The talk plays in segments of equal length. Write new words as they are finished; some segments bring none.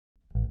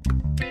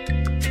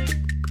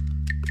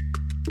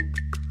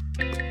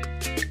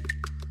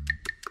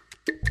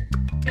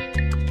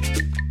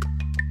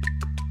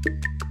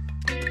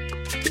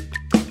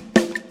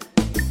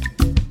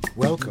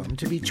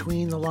Welcome to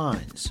Between the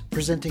Lines,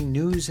 presenting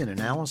news and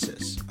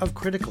analysis of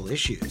critical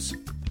issues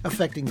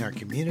affecting our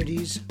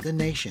communities, the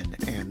nation,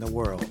 and the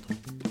world.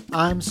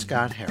 I'm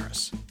Scott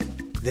Harris.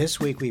 This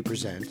week we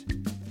present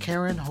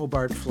Karen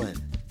Hobart Flynn,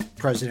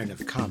 president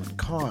of Common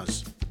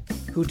Cause,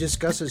 who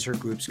discusses her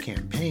group's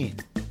campaign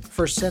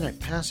for Senate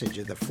passage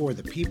of the For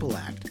the People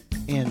Act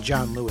and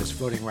John Lewis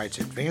Voting Rights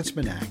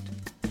Advancement Act,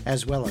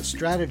 as well as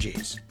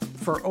strategies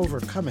for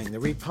overcoming the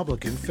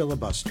Republican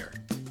filibuster.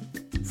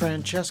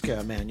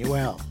 Francesca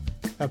Emanuel,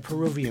 a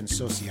Peruvian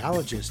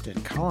sociologist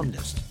and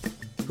columnist,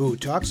 who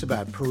talks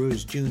about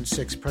Peru's June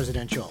 6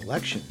 presidential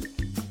election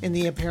and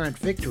the apparent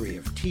victory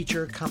of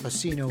teacher,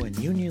 campesino, and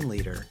union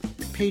leader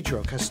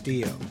Pedro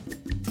Castillo,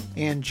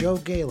 and Joe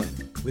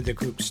Galen with the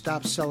group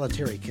Stop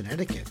Solitary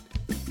Connecticut,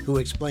 who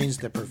explains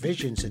the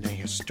provisions in a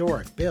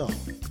historic bill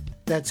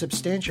that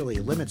substantially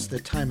limits the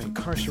time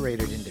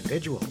incarcerated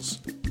individuals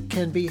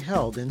can be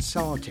held in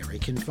solitary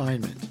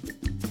confinement.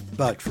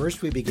 But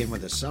first we begin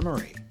with a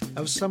summary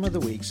of some of the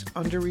week's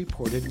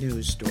underreported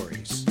news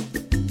stories.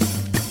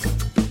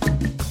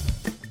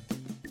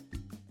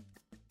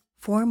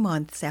 4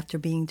 months after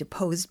being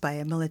deposed by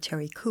a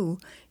military coup,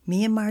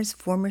 Myanmar's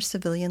former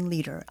civilian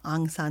leader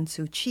Aung San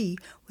Suu Kyi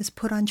was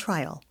put on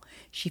trial.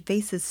 She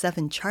faces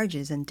 7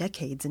 charges and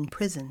decades in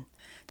prison.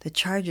 The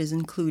charges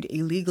include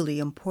illegally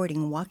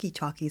importing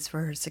walkie-talkies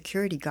for her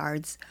security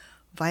guards,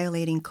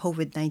 violating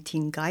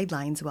COVID-19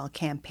 guidelines while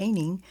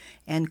campaigning,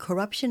 and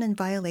corruption and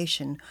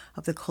violation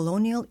of the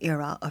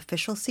Colonial-Era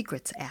Official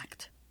Secrets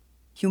Act.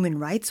 Human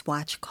Rights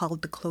Watch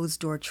called the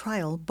closed-door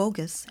trial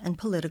bogus and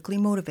politically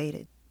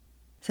motivated.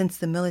 Since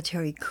the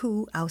military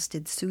coup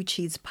ousted Suu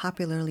Kyi's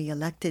popularly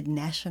elected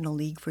National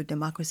League for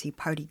Democracy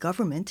Party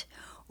government,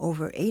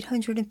 over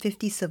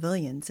 850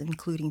 civilians,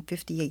 including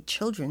 58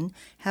 children,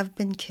 have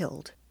been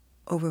killed.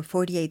 Over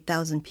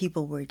 48,000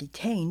 people were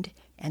detained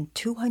and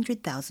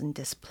 200,000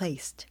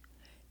 displaced.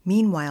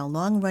 Meanwhile,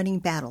 long-running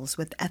battles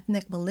with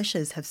ethnic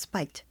militias have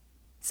spiked.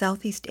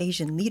 Southeast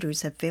Asian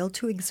leaders have failed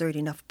to exert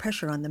enough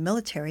pressure on the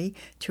military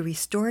to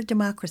restore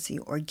democracy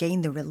or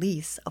gain the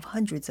release of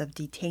hundreds of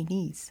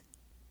detainees.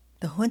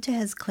 The junta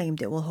has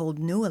claimed it will hold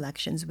new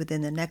elections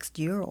within the next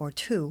year or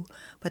two,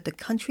 but the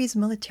country's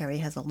military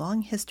has a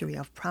long history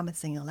of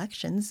promising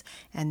elections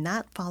and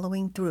not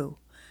following through.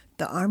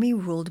 The army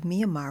ruled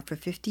Myanmar for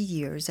 50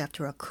 years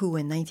after a coup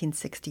in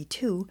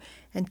 1962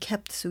 and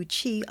kept Suu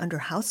Kyi under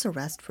house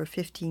arrest for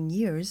 15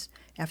 years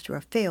after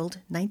a failed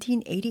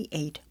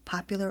 1988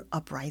 popular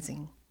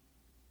uprising.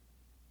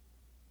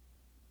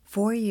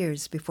 4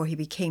 years before he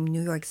became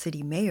New York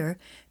City mayor,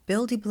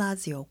 Bill de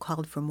Blasio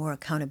called for more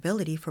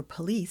accountability for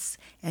police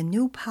and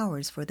new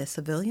powers for the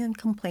Civilian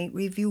Complaint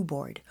Review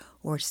Board,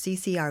 or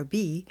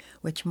CCRB,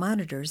 which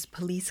monitors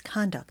police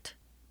conduct.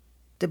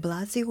 De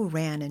Blasio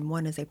ran and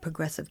won as a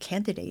progressive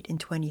candidate in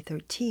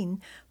 2013,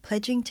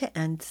 pledging to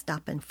end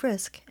stop and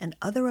frisk and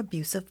other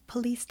abusive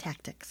police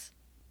tactics.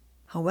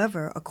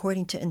 However,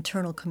 according to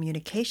internal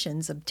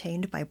communications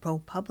obtained by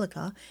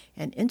ProPublica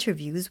and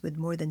interviews with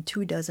more than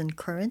 24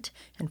 current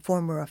and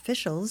former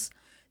officials,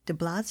 de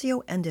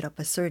Blasio ended up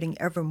asserting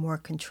ever more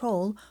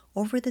control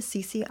over the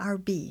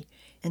CCRB,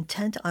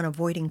 intent on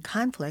avoiding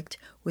conflict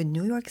with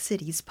New York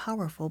City's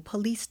powerful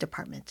police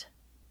department.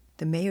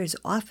 The mayor's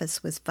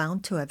office was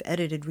found to have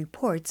edited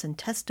reports and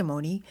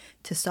testimony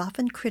to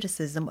soften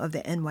criticism of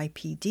the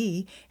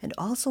NYPD and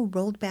also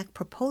rolled back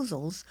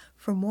proposals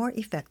for more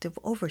effective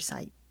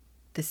oversight.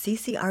 The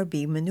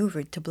CCRB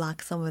maneuvered to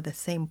block some of the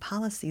same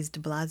policies de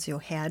Blasio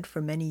had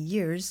for many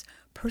years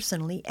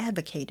personally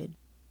advocated.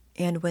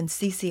 And when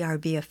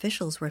CCRB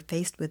officials were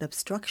faced with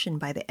obstruction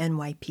by the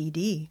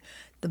NYPD,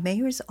 the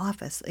mayor's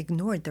office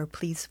ignored their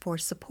pleas for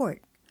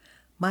support.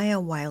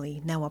 Maya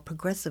Wiley, now a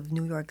progressive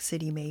New York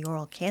City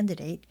mayoral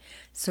candidate,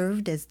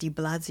 served as de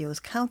Blasio's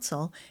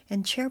counsel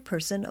and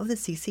chairperson of the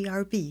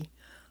CCRB.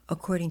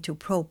 According to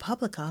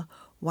ProPublica,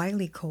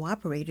 Wiley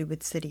cooperated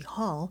with City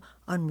Hall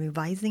on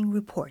revising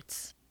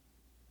reports.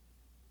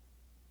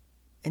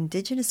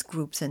 Indigenous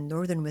groups in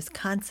northern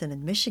Wisconsin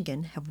and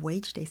Michigan have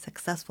waged a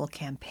successful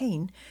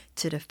campaign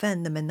to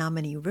defend the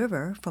Menominee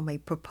River from a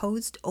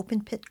proposed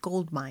open-pit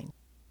gold mine.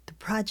 The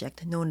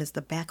project, known as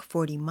the Back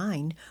 40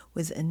 Mine,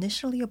 was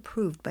initially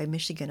approved by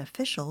Michigan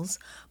officials,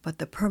 but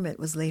the permit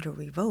was later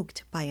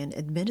revoked by an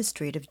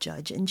administrative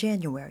judge in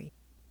January.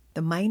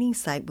 The mining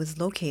site was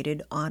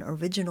located on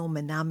original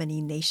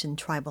Menominee Nation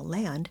tribal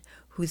land,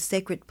 whose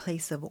sacred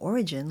place of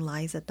origin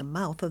lies at the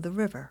mouth of the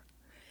river.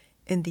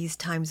 In These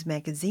Times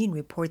magazine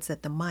reports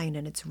that the mine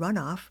and its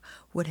runoff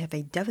would have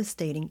a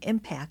devastating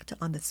impact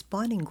on the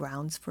spawning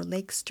grounds for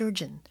Lake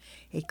Sturgeon,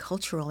 a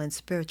cultural and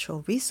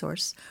spiritual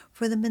resource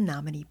for the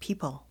Menominee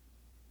people.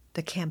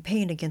 The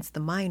campaign against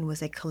the mine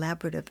was a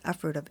collaborative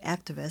effort of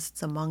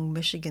activists among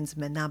Michigan's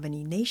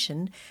Menominee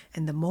Nation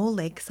and the Mole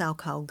Lake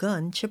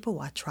Saucau-Gun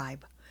Chippewa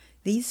tribe.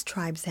 These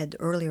tribes had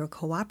earlier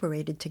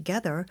cooperated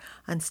together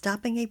on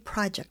stopping a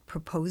project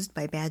proposed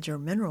by Badger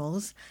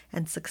Minerals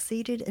and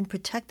succeeded in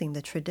protecting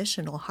the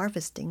traditional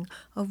harvesting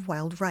of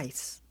wild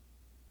rice.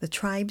 The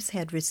tribes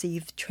had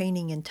received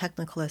training and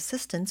technical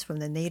assistance from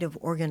the Native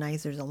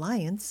Organizers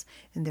Alliance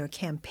in their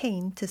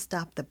campaign to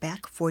stop the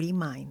Back 40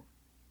 mine.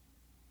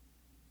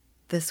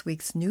 This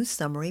week's news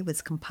summary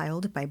was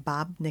compiled by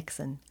Bob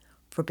Nixon.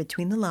 For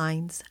Between the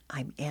Lines,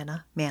 I'm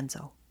Anna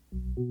Manzo.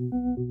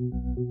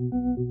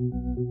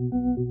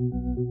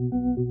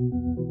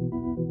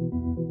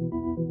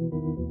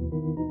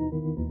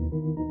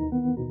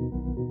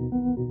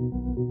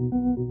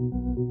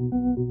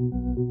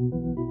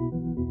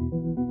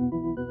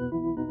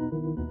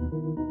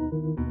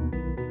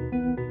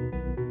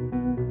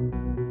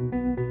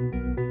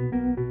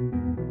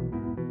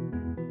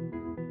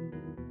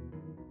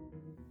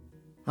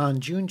 On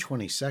June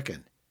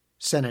 22nd,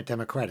 Senate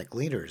Democratic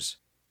leaders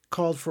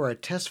called for a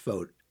test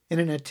vote in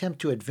an attempt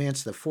to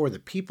advance the For the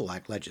People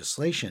Act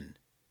legislation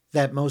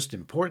that, most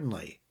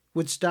importantly,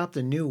 would stop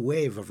the new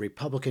wave of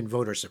Republican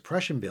voter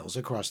suppression bills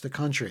across the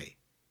country.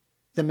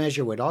 The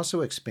measure would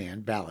also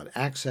expand ballot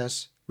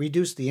access,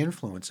 reduce the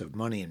influence of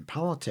money in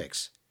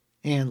politics,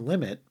 and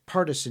limit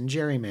partisan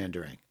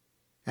gerrymandering.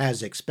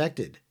 As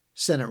expected,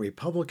 Senate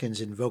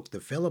Republicans invoked the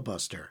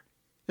filibuster,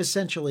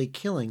 essentially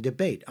killing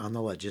debate on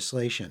the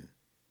legislation.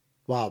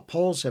 While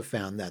polls have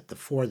found that the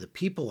For the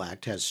People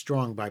Act has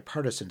strong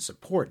bipartisan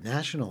support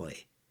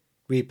nationally,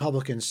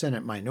 Republican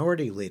Senate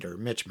Minority Leader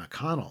Mitch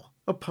McConnell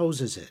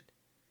opposes it,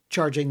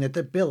 charging that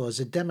the bill is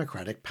a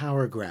Democratic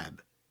power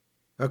grab.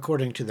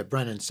 According to the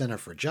Brennan Center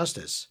for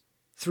Justice,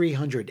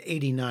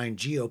 389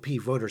 GOP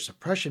voter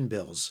suppression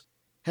bills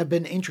have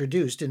been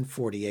introduced in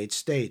 48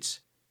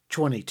 states,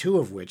 22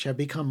 of which have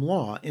become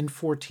law in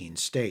 14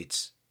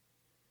 states.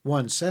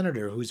 One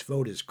senator whose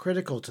vote is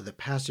critical to the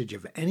passage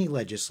of any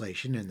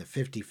legislation in the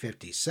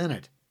 50-50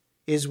 Senate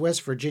is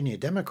West Virginia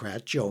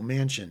Democrat Joe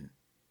Manchin.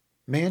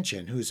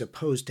 Manchin, who's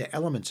opposed to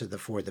elements of the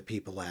For the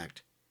People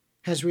Act,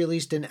 has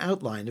released an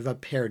outline of a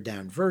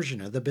pared-down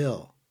version of the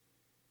bill.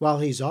 While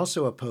he's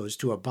also opposed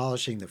to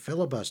abolishing the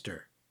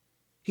filibuster,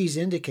 he's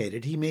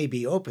indicated he may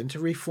be open to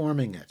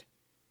reforming it.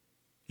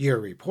 Your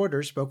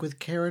reporter spoke with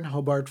Karen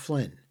Hobart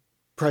Flynn,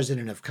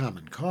 president of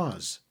Common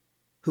Cause,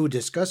 who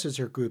discusses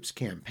her group's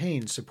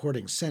campaign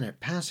supporting Senate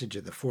passage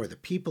of the For the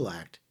People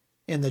Act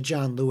and the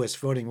John Lewis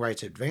Voting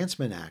Rights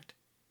Advancement Act,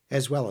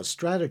 as well as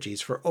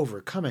strategies for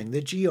overcoming the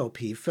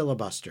GOP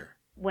filibuster.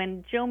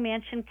 When Joe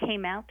Manchin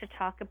came out to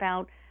talk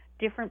about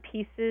different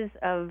pieces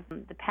of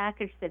the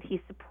package that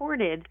he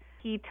supported,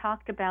 he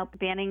talked about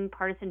banning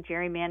partisan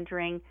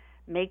gerrymandering,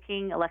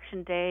 making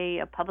Election Day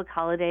a public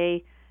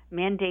holiday,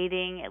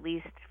 mandating at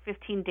least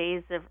 15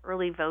 days of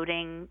early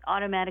voting,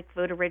 automatic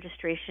voter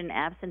registration,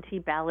 absentee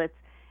ballots,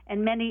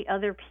 and many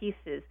other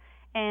pieces.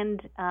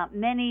 And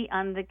many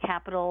on the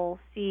Capitol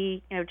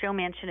see, Joe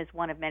Manchin is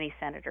one of many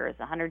senators,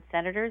 100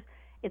 senators.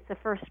 It's the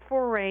first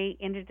foray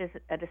into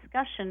a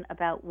discussion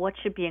about what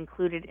should be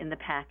included in the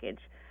package.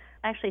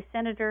 Actually,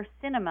 Senator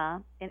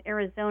Sinema in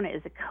Arizona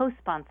is a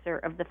co-sponsor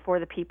of the For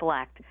the People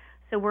Act.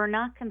 So we're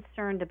not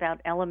concerned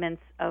about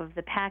elements of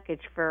the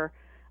package for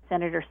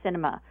Senator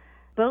Sinema.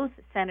 Both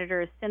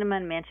Senators Sinema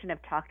and Manchin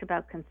have talked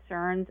about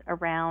concerns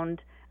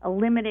around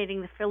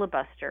eliminating the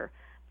filibuster.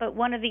 But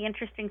one of the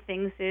interesting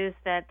things is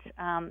that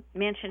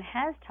Manchin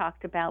has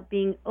talked about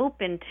being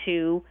open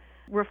to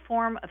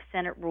reform of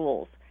Senate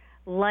rules,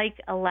 like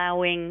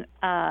allowing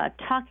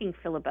talking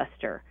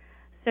filibuster.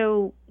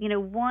 So,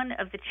 one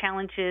of the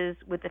challenges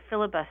with the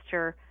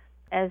filibuster,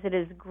 as it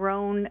has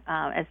grown,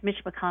 as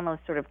Mitch McConnell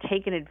has sort of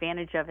taken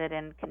advantage of it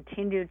and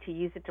continued to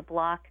use it to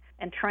block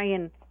and try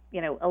and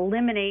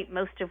eliminate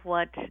most of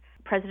what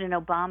President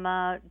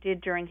Obama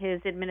did during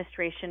his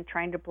administration,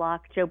 trying to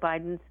block Joe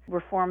Biden's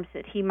reforms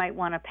that he might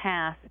want to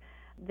pass.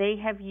 They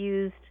have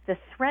used the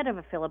threat of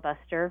a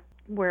filibuster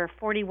where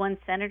 41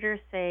 senators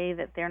say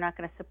that they're not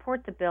going to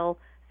support the bill,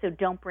 so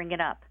don't bring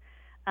it up.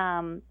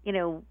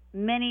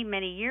 Many,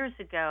 many years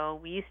ago,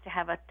 we used to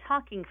have a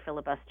talking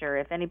filibuster,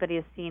 if anybody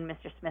has seen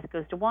Mr. Smith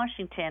Goes to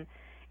Washington,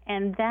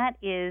 and that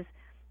is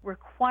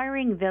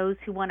requiring those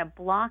who want to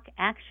block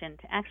action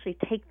to actually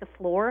take the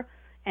floor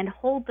and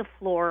hold the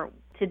floor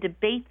to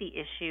debate the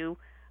issue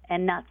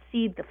and not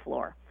cede the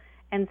floor.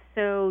 And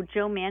so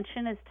Joe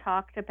Manchin has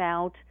talked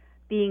about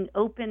being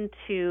open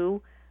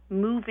to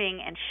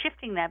moving and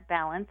shifting that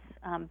balance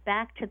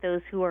back to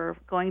those who are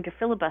going to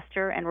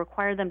filibuster and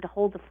require them to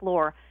hold the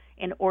floor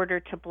in order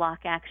to block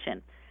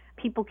action.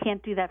 People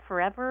can't do that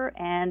forever,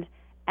 and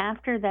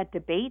after that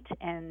debate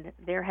and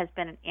there has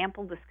been an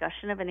ample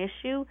discussion of an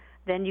issue,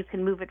 then you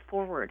can move it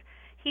forward.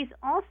 He's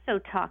also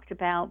talked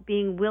about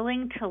being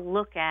willing to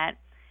look at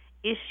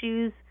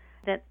issues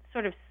that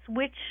sort of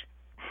switch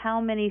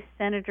how many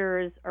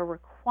senators are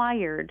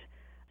required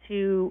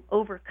to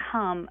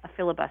overcome a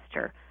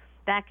filibuster.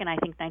 Back in, I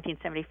think,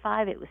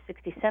 1975, it was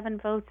 67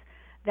 votes.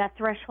 That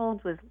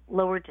threshold was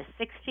lowered to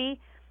 60.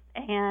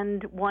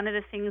 And one of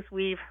the things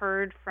we've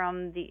heard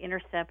from the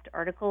Intercept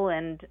article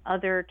and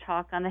other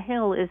talk on the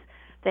Hill is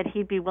that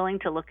he'd be willing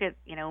to look at,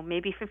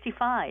 maybe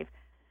 55.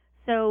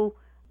 So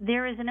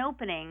there is an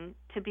opening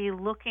to be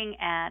looking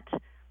at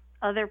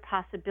other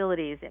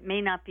possibilities. It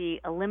may not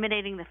be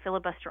eliminating the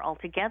filibuster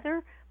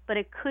altogether, but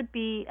it could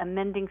be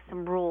amending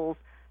some rules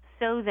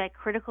so that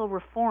critical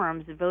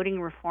reforms,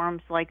 voting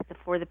reforms like the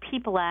For the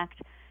People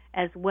Act,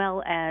 as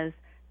well as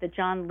the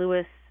John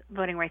Lewis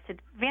Voting Rights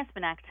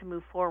Advancement Act, to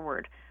move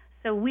forward.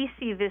 So we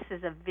see this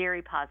as a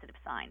very positive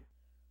sign.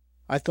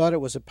 I thought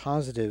it was a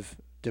positive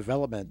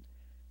development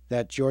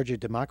that Georgia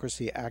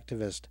democracy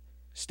activist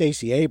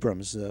Stacey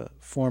Abrams, the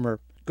former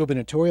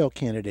gubernatorial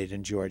candidate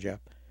in Georgia,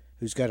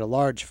 who's got a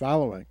large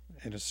following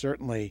and has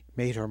certainly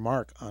made her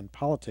mark on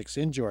politics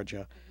in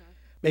Georgia,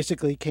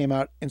 basically came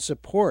out in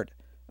support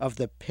of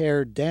the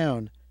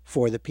pared-down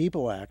For the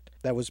People Act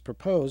that was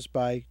proposed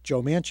by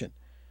Joe Manchin.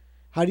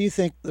 How do you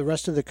think the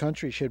rest of the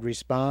country should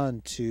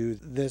respond to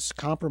this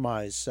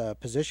compromise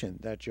position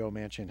that Joe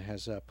Manchin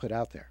has put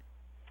out there?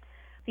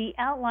 The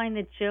outline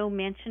that Joe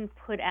Manchin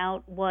put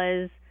out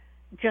was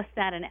just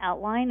that, an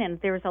outline, and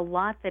there's a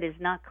lot that is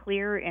not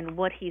clear in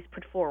what he's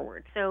put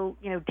forward. So,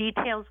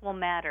 details will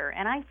matter.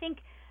 And I think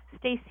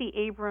Stacey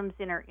Abrams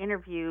in her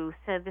interview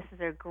said this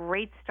is a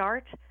great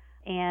start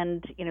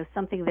and,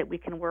 something that we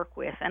can work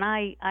with. And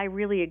I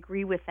really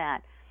agree with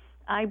that.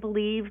 I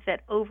believe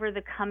that over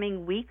the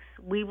coming weeks,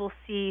 we will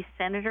see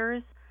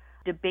senators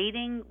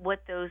debating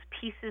what those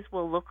pieces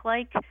will look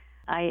like.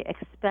 I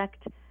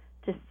expect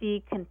to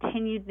see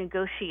continued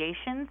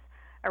negotiations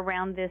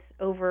around this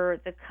over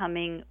the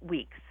coming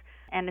weeks.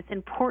 And it's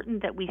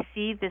important that we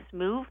see this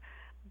move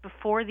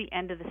before the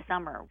end of the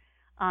summer.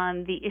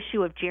 On the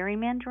issue of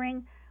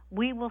gerrymandering,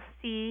 we will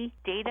see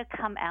data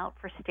come out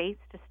for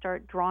states to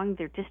start drawing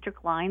their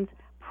district lines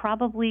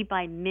probably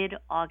by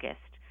mid-August.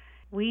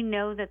 We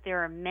know that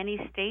there are many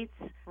states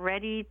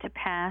ready to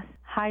pass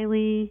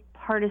highly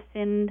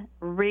partisan,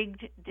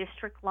 rigged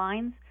district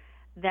lines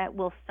that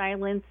will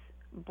silence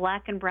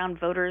black and brown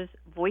voters'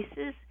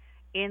 voices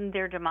in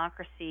their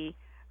democracy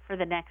for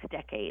the next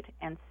decade.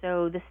 And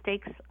so the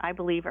stakes, I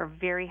believe, are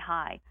very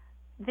high.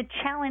 The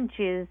challenge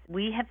is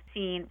we have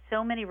seen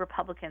so many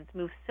Republicans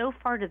move so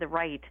far to the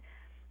right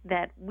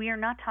that we are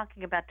not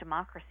talking about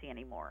democracy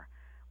anymore.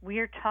 We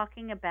are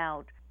talking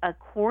about a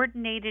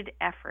coordinated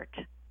effort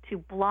to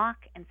block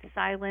and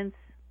silence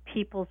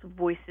people's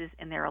voices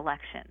in their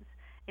elections.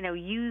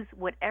 Use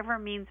whatever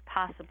means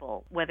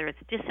possible, whether it's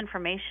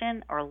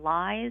disinformation or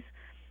lies,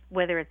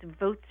 whether it's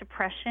vote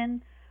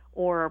suppression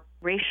or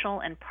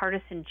racial and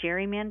partisan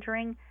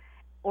gerrymandering,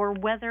 or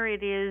whether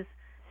it is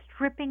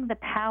stripping the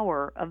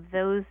power of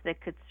those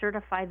that could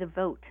certify the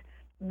vote.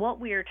 What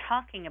we are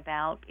talking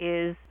about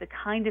is the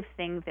kind of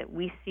thing that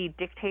we see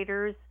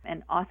dictators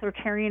and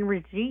authoritarian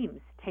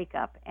regimes take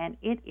up, and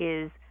it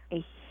is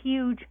a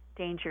huge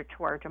danger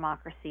to our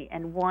democracy,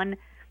 and one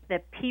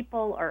that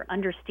people are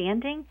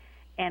understanding,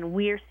 and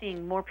we are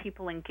seeing more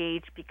people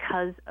engage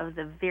because of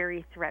the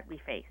very threat we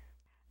face.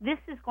 This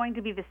is going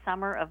to be the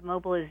summer of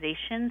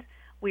mobilizations.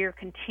 We are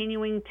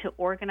continuing to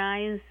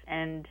organize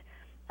and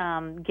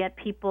get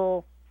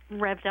people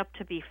revved up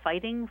to be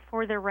fighting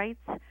for their rights.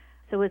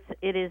 So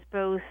it is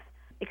both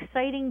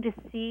exciting to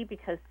see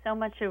because so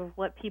much of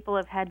what people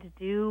have had to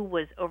do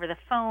was over the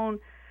phone,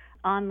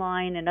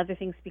 online, and other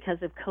things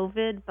because of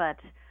COVID. But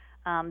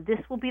this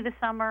will be the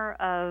summer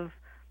of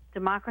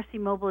democracy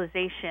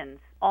mobilizations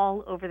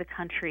all over the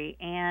country,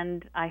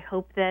 and I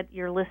hope that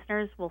your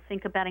listeners will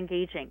think about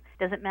engaging.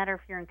 Doesn't matter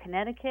if you're in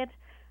Connecticut,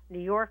 New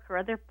York, or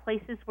other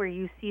places where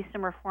you see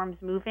some reforms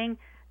moving.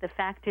 The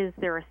fact is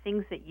there are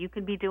things that you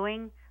could be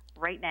doing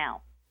right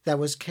now. That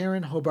was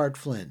Karen Hobart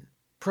Flynn,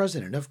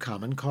 president of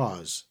Common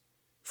Cause.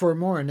 For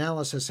more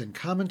analysis and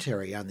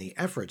commentary on the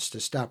efforts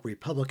to stop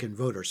Republican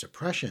voter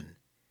suppression,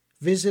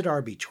 visit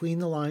our Between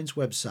the Lines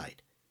website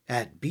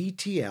at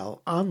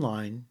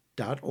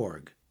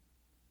btlonline.org.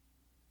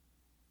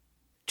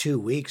 2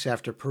 weeks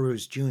after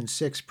Peru's June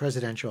 6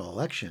 presidential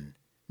election,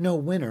 no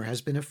winner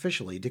has been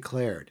officially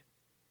declared.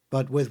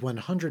 But with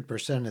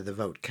 100% of the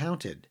vote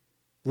counted,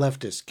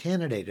 leftist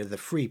candidate of the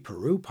Free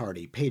Peru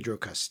Party, Pedro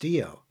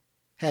Castillo,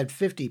 had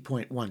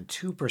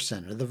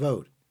 50.12% of the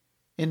vote,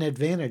 an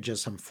advantage of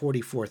some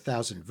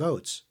 44,000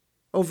 votes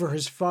over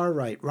his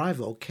far-right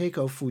rival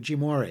Keiko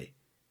Fujimori,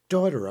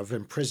 daughter of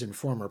imprisoned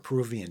former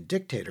Peruvian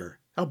dictator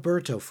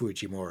Alberto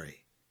Fujimori.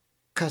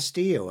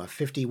 Castillo, a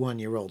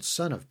 51-year-old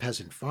son of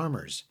peasant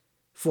farmers,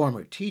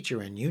 former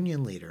teacher and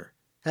union leader,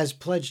 has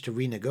pledged to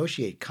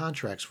renegotiate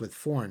contracts with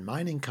foreign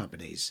mining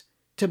companies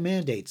to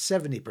mandate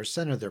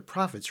 70% of their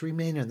profits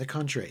remain in the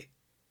country,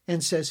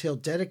 and says he'll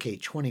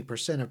dedicate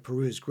 20% of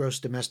Peru's gross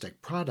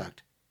domestic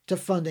product to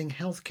funding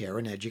health care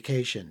and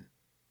education.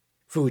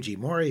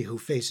 Fujimori, who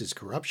faces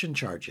corruption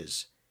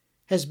charges,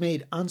 has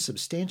made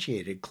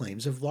unsubstantiated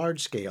claims of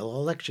large-scale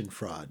election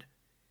fraud,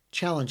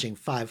 challenging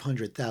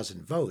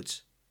 500,000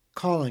 votes,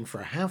 calling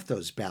for half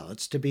those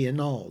ballots to be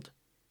annulled.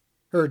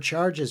 Her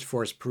charges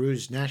forced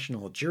Peru's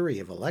National Jury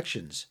of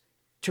Elections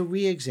to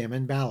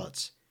re-examine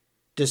ballots,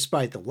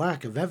 despite the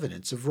lack of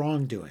evidence of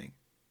wrongdoing.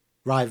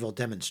 Rival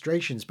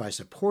demonstrations by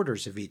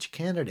supporters of each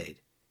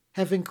candidate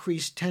have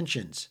increased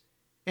tensions,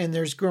 and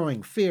there's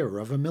growing fear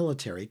of a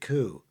military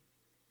coup.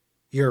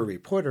 Your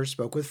reporter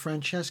spoke with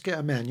Francesca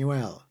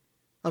Emanuel,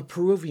 a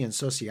Peruvian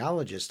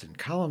sociologist and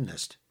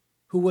columnist,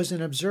 who was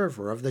an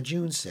observer of the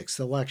June 6th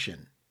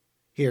election.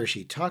 Here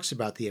she talks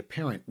about the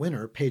apparent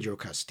winner, Pedro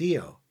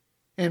Castillo,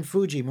 and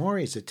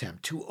Fujimori's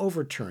attempt to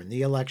overturn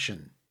the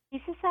election.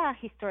 This is a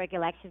historic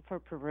election for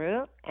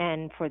Peru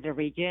and for the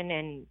region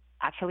and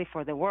actually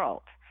for the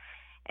world.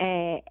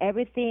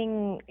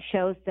 Everything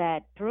shows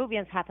that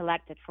Peruvians have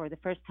elected for the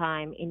first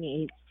time in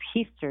its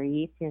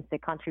history since the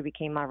country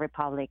became a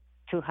republic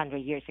 200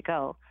 years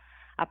ago,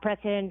 a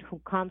president who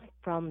comes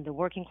from the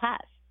working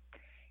class.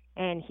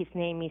 And his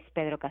name is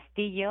Pedro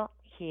Castillo.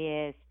 He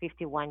is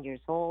 51 years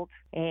old,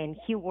 and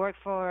he worked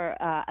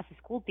as a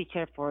school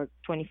teacher for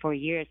 24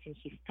 years in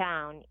his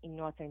town in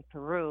northern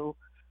Peru,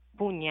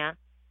 Puña.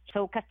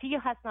 So Castillo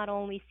has not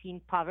only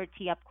seen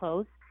poverty up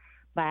close,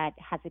 but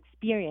has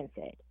experienced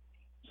it.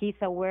 He's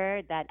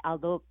aware that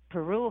although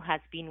Peru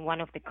has been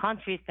one of the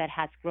countries that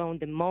has grown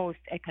the most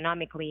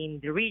economically in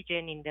the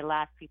region in the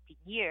last 50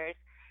 years,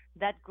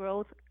 that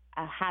growth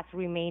has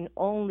remained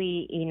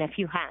only in a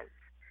few hands.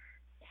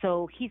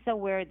 So he's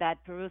aware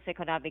that Peru's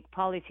economic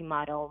policy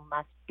model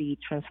must be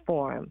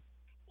transformed.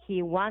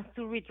 He wants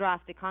to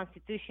redraft the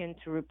constitution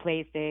to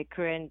replace the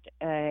current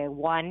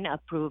one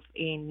approved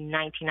in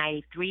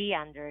 1993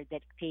 under the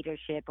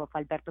dictatorship of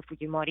Alberto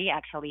Fujimori.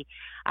 Actually,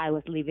 I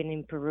was living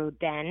in Peru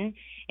then,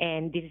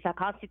 and this is a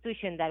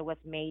constitution that was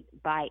made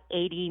by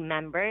 80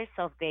 members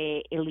of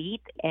the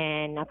elite,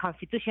 and a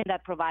constitution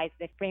that provides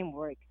the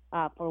framework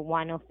for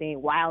one of the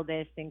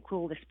wildest and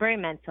cruel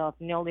experiments of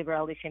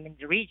neoliberalism in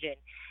the region.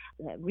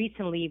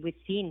 Recently, we've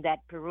seen that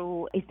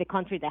Peru is the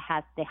country that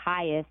has the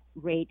highest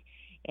rate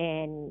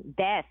in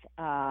death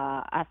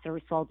as a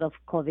result of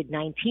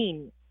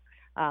COVID-19.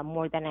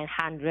 More than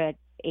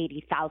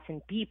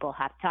 180,000 people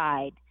have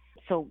died.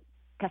 So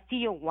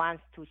Castillo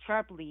wants to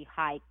sharply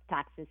hike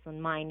taxes on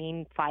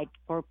mining, fight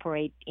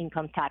corporate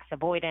income tax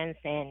avoidance,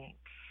 and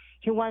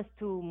he wants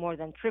to more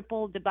than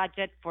triple the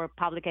budget for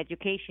public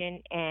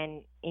education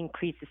and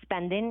increase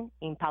spending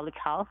in public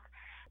health.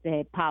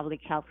 The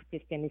public health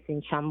system is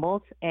in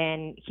shambles.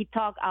 And he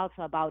talked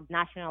also about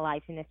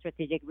nationalizing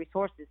strategic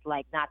resources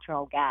like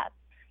natural gas.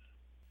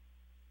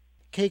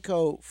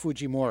 Keiko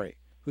Fujimori,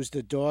 who's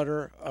the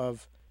daughter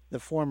of the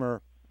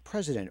former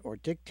president or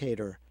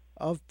dictator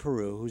of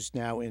Peru, who's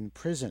now in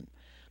prison.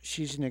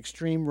 She's an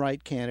extreme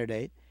right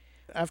candidate.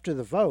 After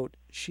the vote,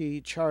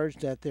 she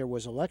charged that there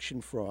was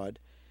election fraud,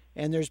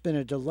 and there's been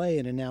a delay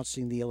in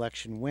announcing the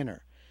election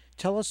winner.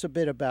 Tell us a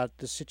bit about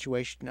the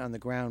situation on the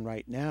ground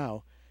right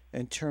now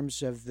in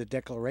terms of the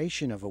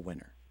declaration of a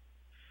winner.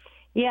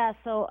 Yeah,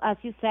 so as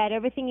you said,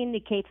 everything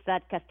indicates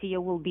that Castillo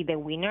will be the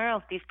winner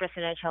of these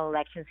presidential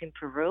elections in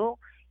Peru.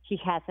 He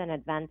has an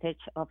advantage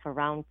of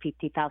around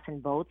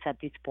 50,000 votes at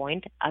this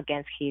point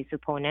against his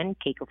opponent,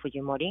 Keiko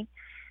Fujimori.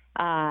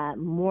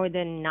 More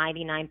than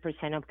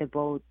 99% of the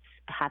votes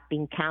have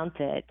been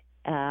counted.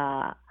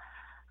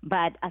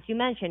 But as you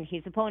mentioned,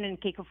 his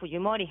opponent, Keiko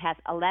Fujimori, has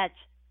alleged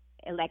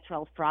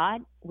electoral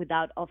fraud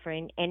without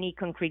offering any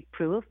concrete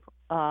proof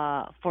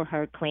for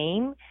her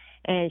claim.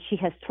 And she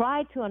has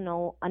tried to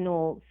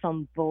annul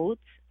some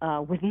votes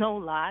with no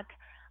luck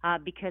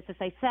because, as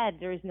I said,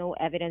 there is no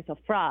evidence of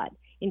fraud.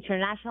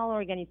 International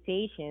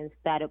organizations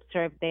that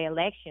observe the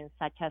elections,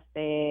 such as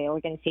the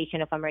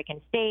Organization of American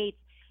States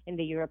and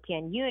the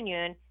European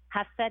Union,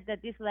 have said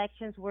that these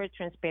elections were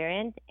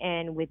transparent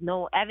and with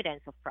no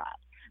evidence of fraud.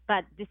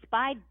 But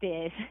despite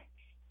this,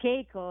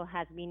 Keiko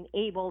has been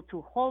able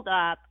to hold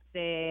up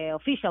the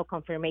official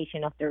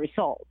confirmation of the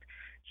result.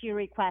 She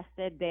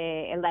requested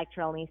the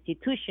electoral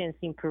institutions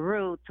in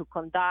Peru to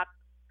conduct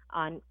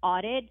an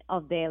audit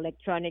of the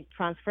electronic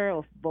transfer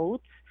of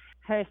votes.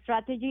 Her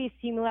strategy is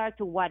similar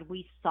to what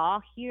we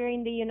saw here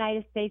in the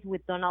United States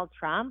with Donald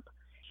Trump.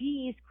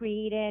 She is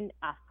creating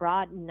a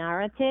fraud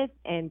narrative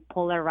and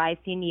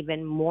polarizing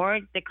even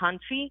more the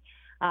country.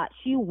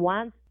 She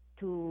wants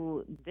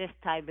to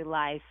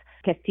destabilize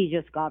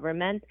Castillo's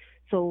government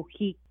so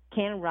he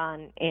can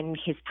run in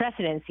his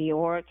presidency,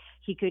 or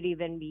he could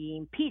even be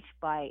impeached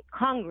by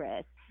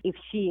Congress if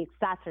she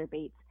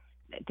exacerbates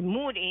the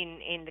mood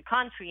in the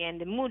country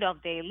and the mood of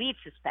the elites,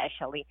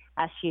 especially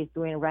as she's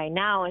doing right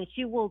now. And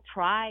she will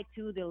try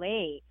to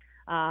delay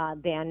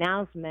the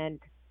announcement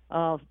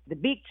of the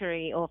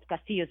victory, of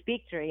Castillo's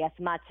victory, as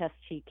much as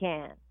she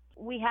can.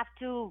 We have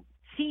to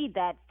see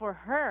that for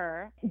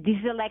her,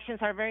 these elections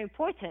are very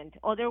important.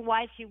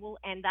 Otherwise, she will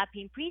end up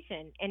in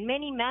prison, and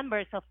many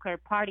members of her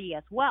party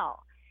as well.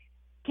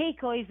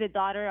 Keiko is the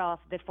daughter of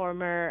the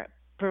former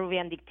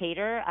Peruvian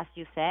dictator, as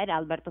you said,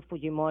 Alberto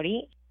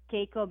Fujimori.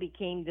 Keiko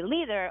became the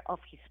leader of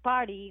his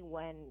party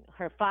when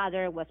her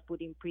father was put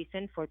in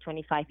prison for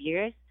 25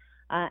 years.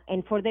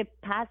 And for the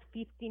past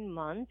 15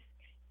 months,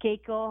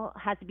 Keiko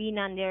has been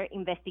under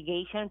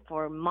investigation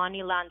for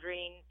money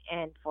laundering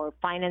and for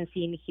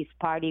financing his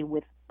party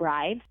with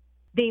bribes.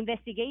 The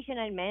investigation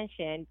I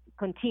mentioned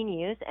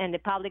continues, and the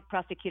public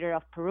prosecutor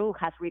of Peru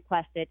has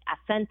requested a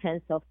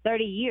sentence of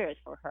 30 years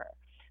for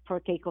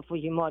Keiko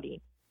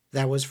Fujimori.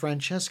 That was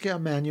Francesca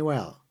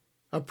Emanuel,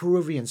 a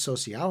Peruvian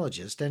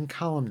sociologist and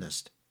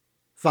columnist.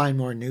 Find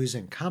more news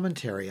and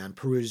commentary on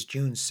Peru's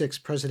June 6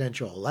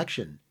 presidential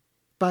election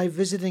by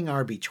visiting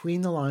our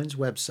Between the Lines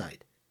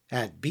website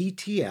at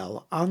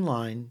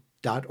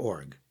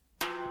btlonline.org.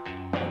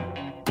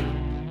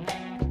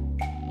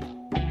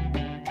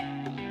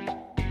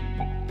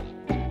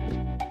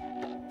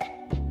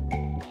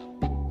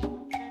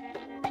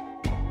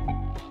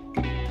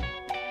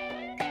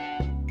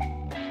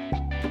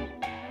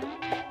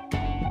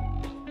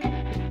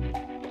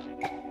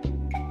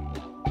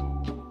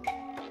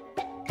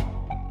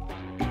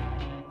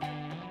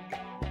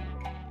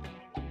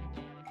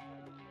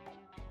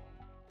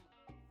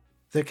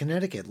 The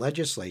Connecticut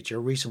legislature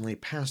recently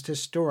passed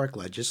historic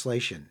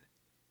legislation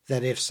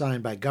that, if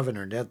signed by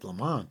Governor Ned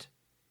Lamont,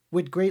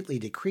 would greatly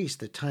decrease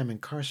the time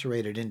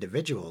incarcerated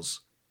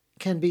individuals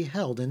can be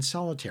held in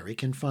solitary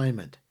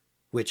confinement,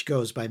 which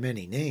goes by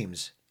many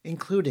names,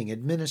 including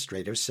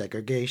administrative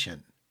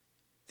segregation.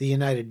 The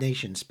United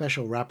Nations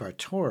Special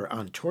Rapporteur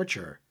on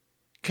Torture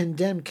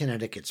condemned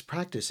Connecticut's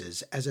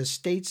practices as a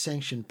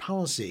state-sanctioned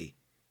policy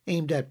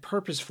aimed at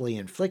purposefully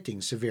inflicting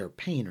severe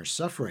pain or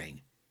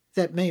suffering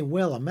that may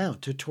well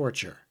amount to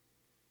torture.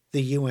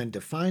 The UN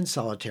defines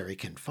solitary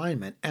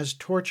confinement as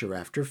torture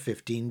after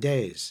 15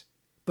 days,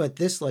 but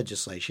this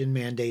legislation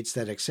mandates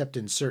that except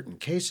in certain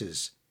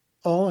cases,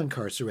 all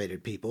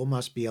incarcerated people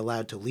must be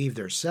allowed to leave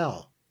their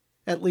cell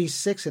at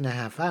least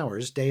 6.5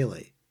 hours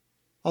daily.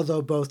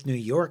 Although both New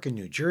York and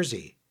New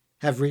Jersey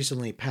have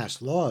recently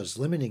passed laws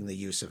limiting the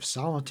use of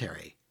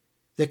solitary,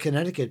 the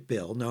Connecticut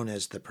bill, known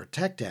as the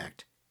PROTECT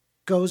Act,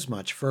 goes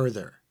much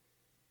further.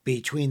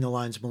 Between the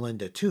Lines'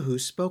 Melinda Tuhu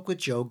spoke with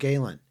Joe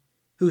Galen,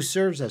 who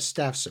serves as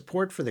staff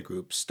support for the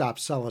group Stop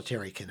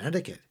Solitary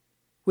Connecticut,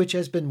 which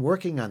has been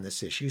working on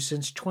this issue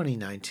since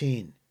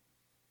 2019.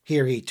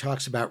 Here he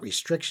talks about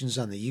restrictions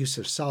on the use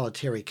of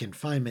solitary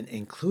confinement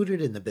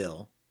included in the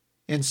bill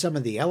and some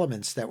of the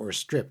elements that were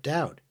stripped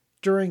out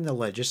during the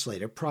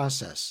legislative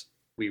process.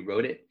 We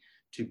wrote it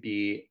to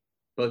be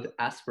both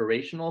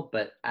aspirational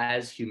but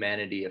as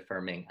humanity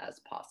affirming as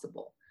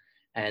possible.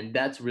 And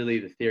that's really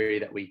the theory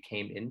that we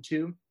came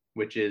into,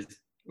 which is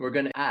we're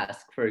going to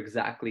ask for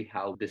exactly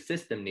how the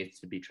system needs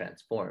to be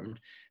transformed.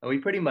 And we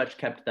pretty much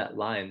kept that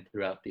line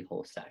throughout the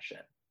whole session.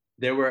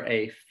 There were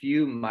a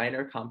few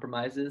minor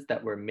compromises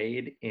that were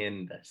made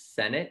in the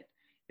Senate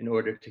in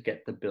order to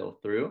get the bill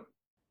through.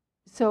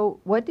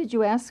 So what did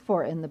you ask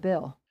for in the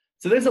bill?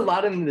 So there's a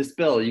lot in this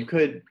bill. You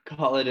could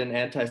call it an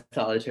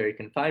anti-solitary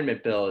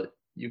confinement bill.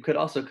 You could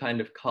also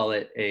kind of call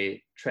it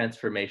a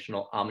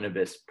transformational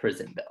omnibus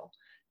prison bill.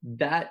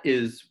 That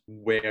is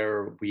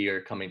where we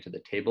are coming to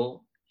the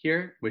table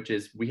here, which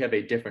is we have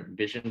a different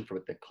vision for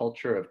what the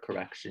culture of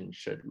correction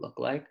should look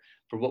like,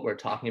 for what we're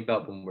talking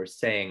about when we're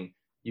saying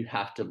you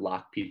have to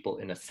lock people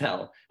in a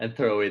cell and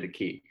throw away the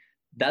key.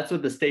 That's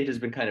what the state has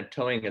been kind of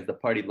towing as the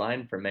party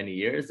line for many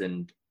years,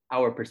 and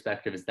our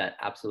perspective is that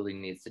absolutely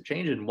needs to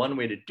change. And one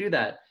way to do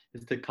that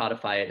is to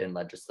codify it in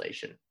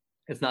legislation.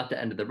 It's not the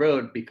end of the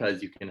road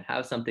because you can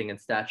have something in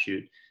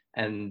statute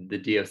and the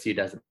DOC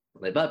doesn't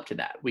live up to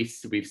that. We've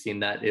seen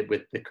that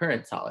with the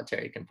current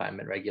solitary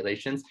confinement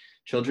regulations.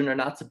 Children are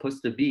not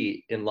supposed to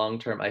be in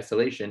long-term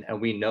isolation,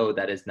 and we know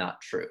that is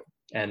not true,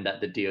 and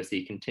that the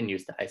DOC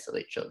continues to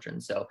isolate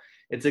children. So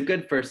it's a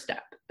good first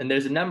step. And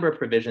there's a number of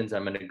provisions.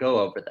 I'm going to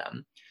go over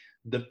them.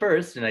 The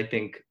first, and I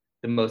think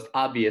the most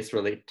obvious,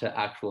 relate to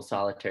actual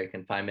solitary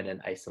confinement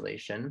and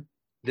isolation.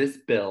 This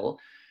bill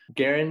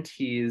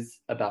guarantees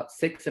about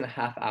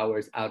 6.5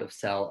 hours out of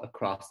cell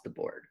across the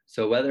board.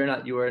 So whether or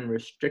not you are in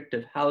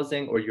restrictive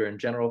housing or you're in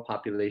general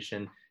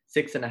population,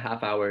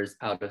 6.5 hours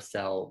out of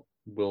cell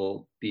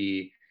will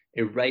be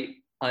a right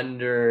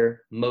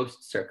under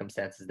most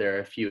circumstances. There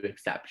are a few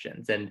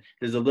exceptions, and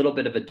there's a little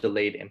bit of a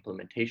delayed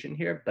implementation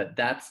here, but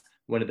that's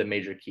one of the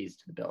major keys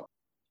to the bill.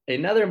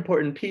 Another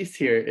important piece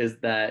here is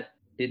that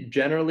it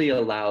generally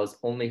allows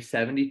only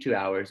 72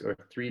 hours or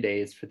 3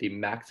 days for the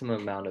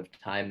maximum amount of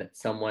time that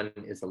someone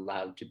is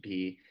allowed to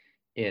be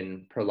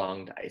in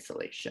prolonged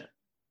isolation.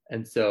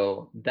 And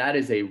so that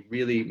is a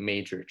really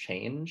major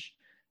change,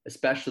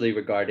 especially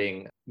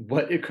regarding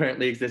what it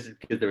currently existed,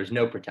 because there was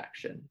no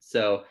protection.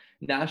 So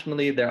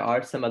nationally, there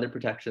are some other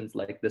protections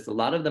like this. A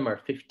lot of them are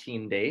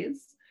 15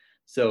 days.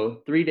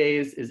 So 3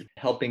 days is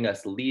helping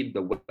us lead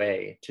the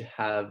way to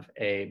have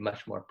a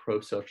much more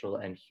pro-social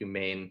and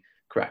humane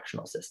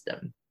correctional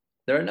system.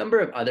 There are a number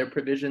of other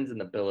provisions in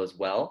the bill as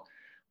well.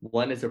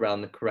 One is around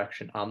the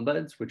correction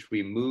ombuds, which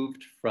we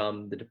moved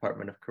from the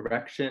Department of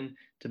Correction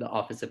to the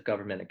Office of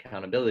Government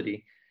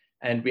Accountability,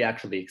 and we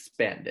actually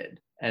expanded.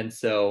 And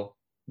so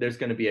there's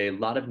going to be a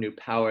lot of new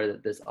power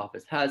that this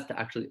office has to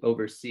actually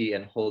oversee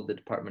and hold the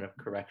Department of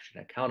Correction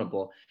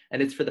accountable.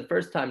 And it's for the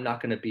first time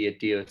not going to be a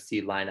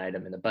DOC line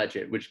item in the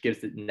budget, which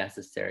gives it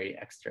necessary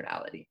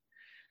externality.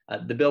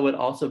 The bill would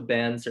also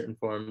ban certain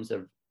forms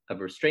of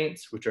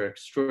restraints, which are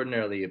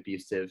extraordinarily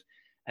abusive,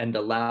 and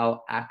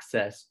allow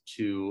access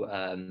to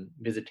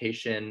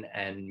visitation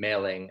and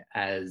mailing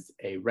as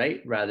a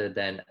right rather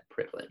than a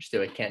privilege.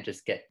 So it can't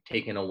just get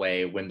taken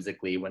away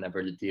whimsically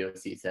whenever the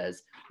DOC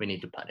says we need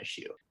to punish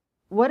you.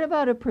 What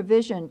about a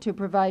provision to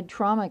provide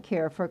trauma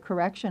care for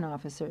correction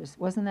officers?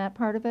 Wasn't that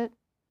part of it?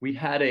 we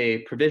had a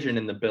provision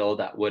in the bill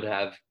that would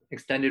have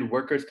extended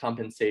workers'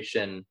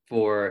 compensation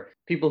for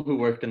people who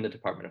worked in the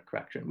Department of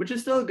Correction, which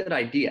is still a good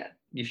idea.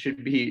 You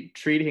should be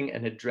treating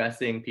and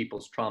addressing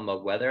people's trauma,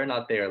 whether or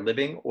not they are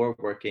living or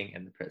working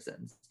in the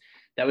prisons.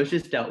 That was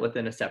just dealt with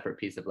in a separate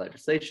piece of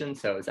legislation,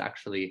 so it was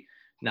actually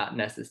not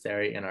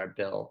necessary in our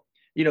bill.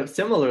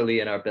 Similarly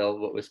in our bill,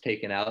 what was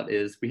taken out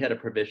is we had a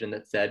provision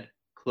that said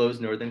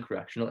close Northern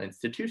Correctional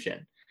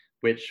Institution,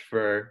 which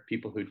for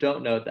people who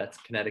don't know, that's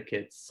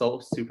Connecticut's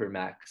sole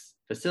supermax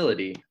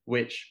facility,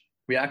 which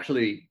we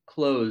actually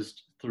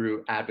closed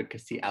through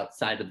advocacy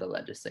outside of the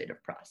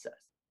legislative process.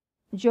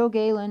 Jo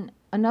Galen,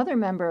 another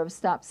member of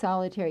Stop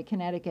Solitary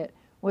Connecticut,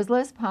 was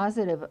less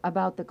positive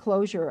about the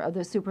closure of the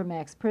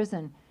Supermax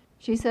prison.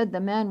 She said the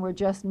men were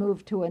just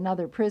moved to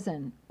another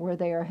prison where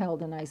they are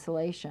held in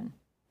isolation.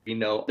 We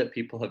know that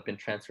people have been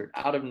transferred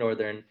out of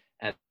Northern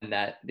and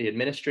that the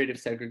administrative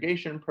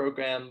segregation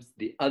programs,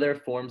 the other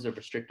forms of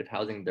restrictive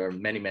housing, there are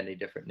many, many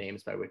different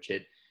names by which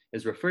it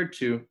is referred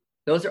to,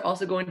 those are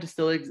also going to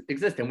still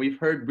exist. And we've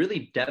heard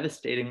really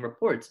devastating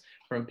reports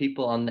from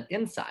people on the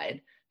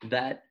inside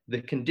that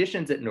the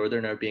conditions at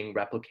Northern are being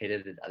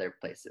replicated at other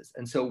places.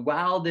 And so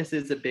while this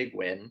is a big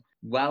win,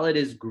 while it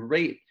is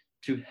great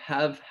to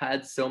have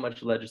had so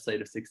much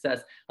legislative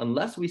success,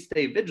 unless we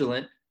stay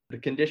vigilant, the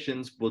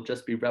conditions will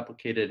just be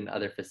replicated in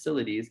other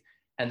facilities.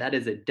 And that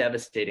is a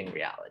devastating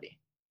reality.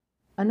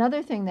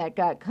 Another thing that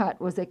got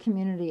cut was a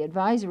community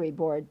advisory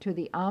board to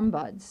the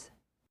ombuds.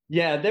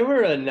 Yeah, there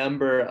were a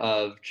number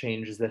of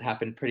changes that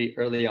happened pretty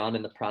early on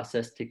in the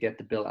process to get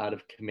the bill out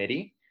of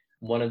committee.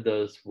 One of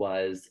those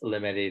was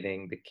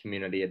eliminating the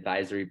community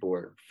advisory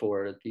board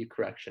for the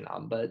correction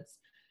ombuds.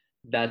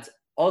 That's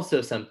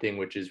also something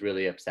which is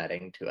really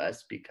upsetting to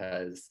us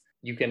because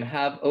you can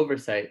have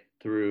oversight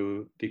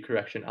through the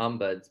correction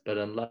ombuds, but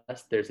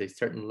unless there's a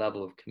certain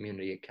level of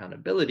community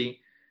accountability,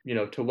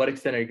 to what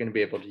extent are you going to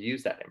be able to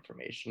use that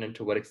information, and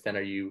to what extent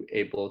are you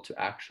able to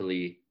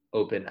actually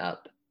open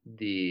up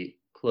the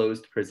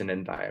closed prison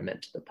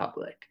environment to the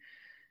public?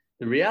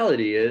 The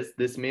reality is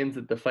this means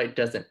that the fight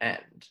doesn't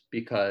end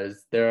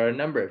because there are a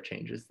number of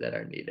changes that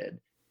are needed.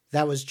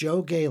 That was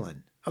Jo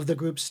Galen of the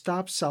group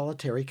Stop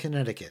Solitary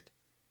Connecticut.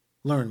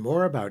 Learn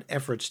more about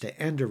efforts to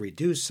end or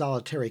reduce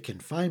solitary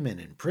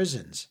confinement in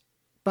prisons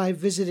by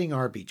visiting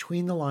our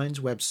Between the Lines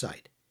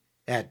website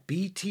at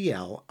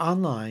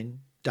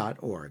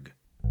btlonline.org.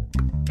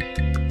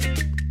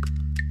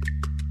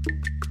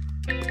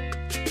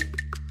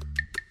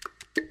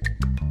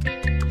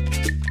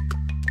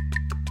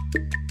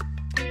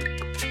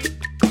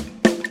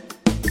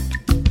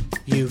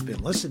 You've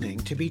been listening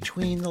to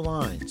Between the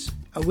Lines,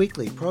 a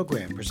weekly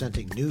program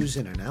presenting news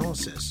and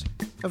analysis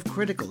of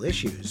critical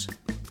issues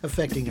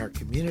affecting our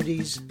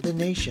communities, the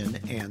nation,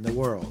 and the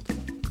world.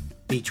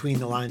 Between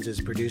the Lines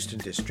is produced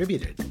and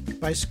distributed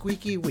by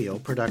Squeaky Wheel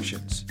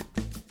Productions.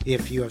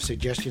 If you have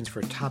suggestions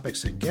for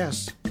topics and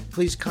guests,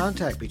 please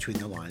contact Between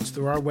the Lines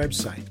through our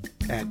website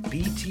at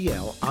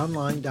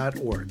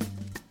btlonline.org,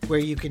 where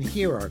you can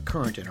hear our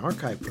current and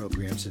archive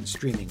programs in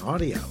streaming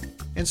audio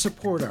and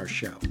support our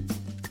show.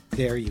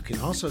 There you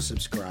can also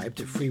subscribe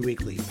to free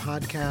weekly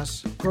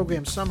podcasts,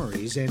 program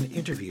summaries, and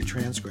interview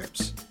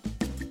transcripts.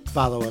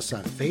 Follow us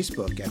on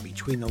Facebook at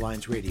Between the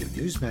Lines Radio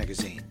News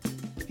Magazine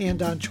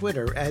and on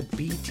Twitter at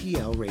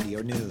BTL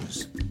Radio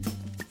News.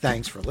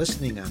 Thanks for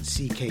listening on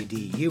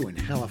CKDU in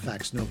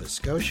Halifax, Nova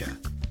Scotia,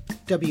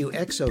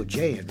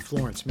 WXOJ in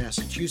Florence,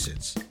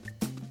 Massachusetts,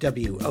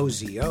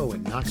 WOZO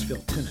in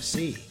Knoxville,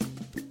 Tennessee,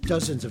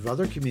 dozens of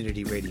other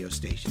community radio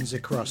stations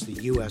across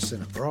the U.S.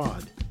 and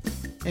abroad,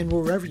 and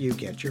wherever you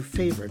get your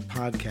favorite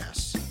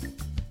podcasts.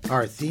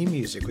 Our theme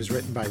music was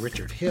written by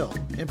Richard Hill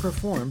and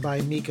performed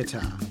by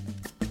Mikata.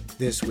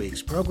 This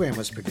week's program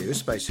was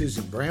produced by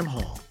Susan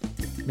Bramhall,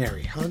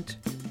 Mary Hunt,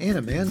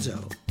 Anna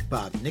Manzo,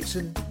 Bob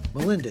Nixon,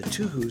 Melinda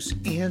Tuhus,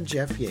 and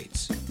Jeff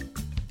Yates.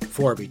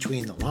 For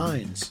Between the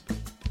Lines,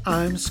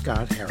 I'm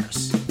Scott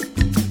Harris.